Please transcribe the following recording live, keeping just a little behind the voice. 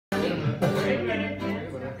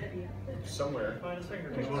somewhere. Find his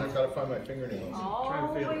fingernails. I've got to find my fingernails.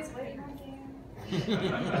 Always waiting on you.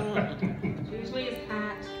 Usually it's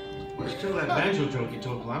Pat. Where's still that banjo joke you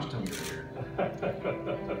told last time you were here? I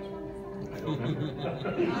don't remember.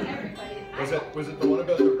 Not everybody. Was it the one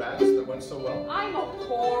about the rats that went so well? I'm a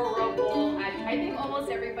horrible actor. I think almost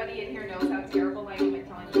everybody in here knows how terrible I am at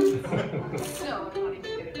telling you. No, I'm not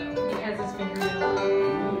even gonna go. He has his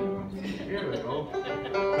fingernail. Here we go.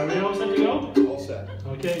 Are we all set to go? All set.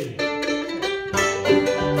 Okay.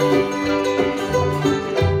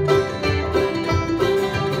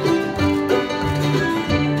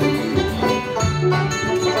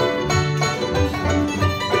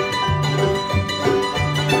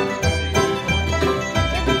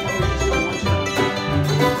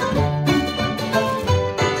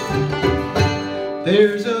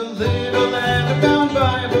 There's a little leather-bound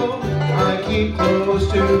Bible I keep close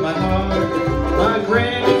to my heart. My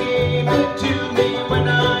granny gave it to me when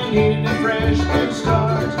I needed a fresh new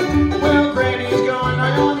start. Well, granny's gone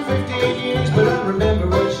nigh on 15 years, but I remember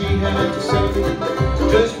what she had to say.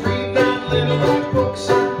 Just read that little black book,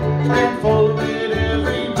 son, and follow it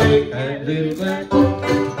every day. That little black book,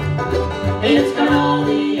 it's got all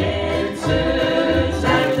the answers.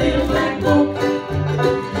 That little black book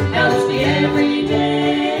helps me every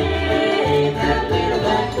day. That little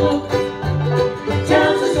black book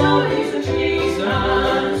tells the stories of Jesus.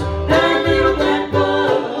 That little black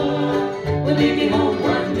book will lead me home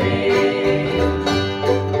one day.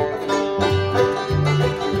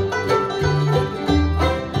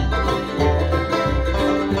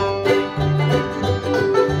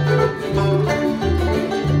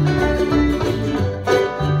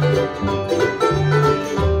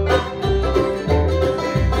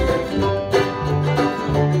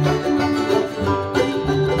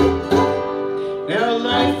 Now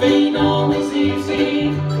life ain't always easy,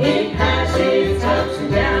 it has its ups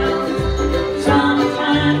and downs.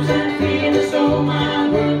 Sometimes I feel as though my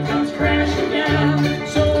world comes crashing down.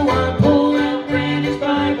 So I pull out Granny's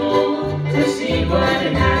Bible to see what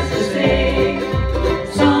it has to say.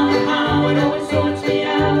 Somehow it always sorts me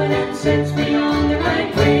out and sets me on the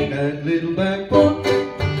right way. That little black book,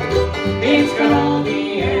 it's got all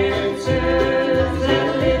the answers.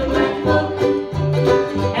 That little black book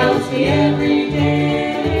helps me every day.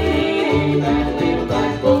 That little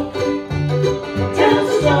black book tells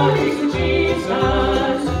the stories of Jesus.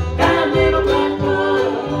 That little black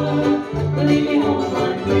book will lead me home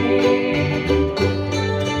one day.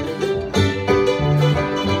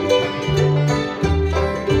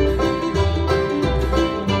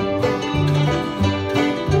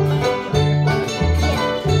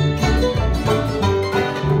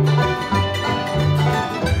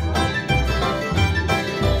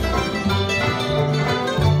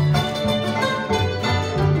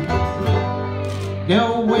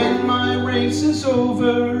 Now when my race is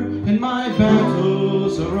over and my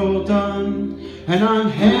battles are all done, and I'm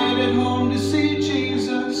headed home to see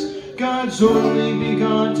Jesus, God's only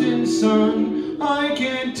begotten Son, I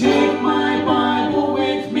can take my Bible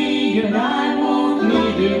with me and I won't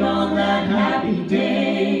need it on that happy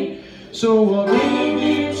day. So I'll give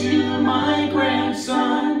it to my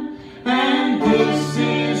grandson, and this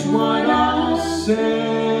is what I'll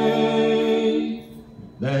say.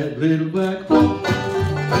 That little black book,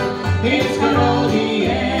 it's got all the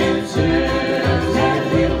answers.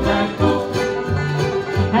 That little black book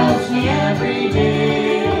helps me every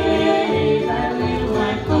day. That little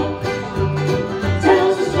black book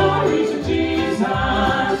tells the stories of Jesus.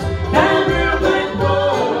 That little black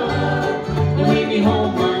book will lead me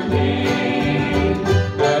home one day.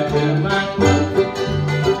 That little black book,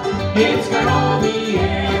 it's got all the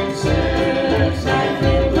answers. That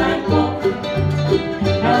little black book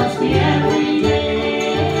helps me every day.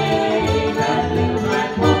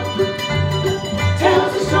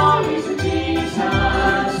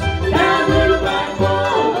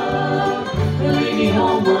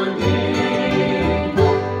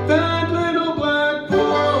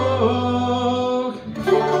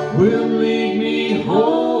 Will lead me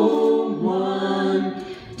home one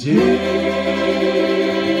day.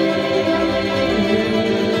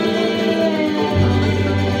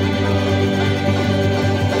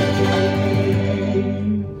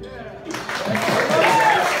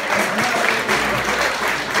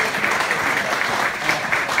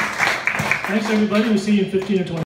 Thanks everybody. We'll see you in 15 or 20.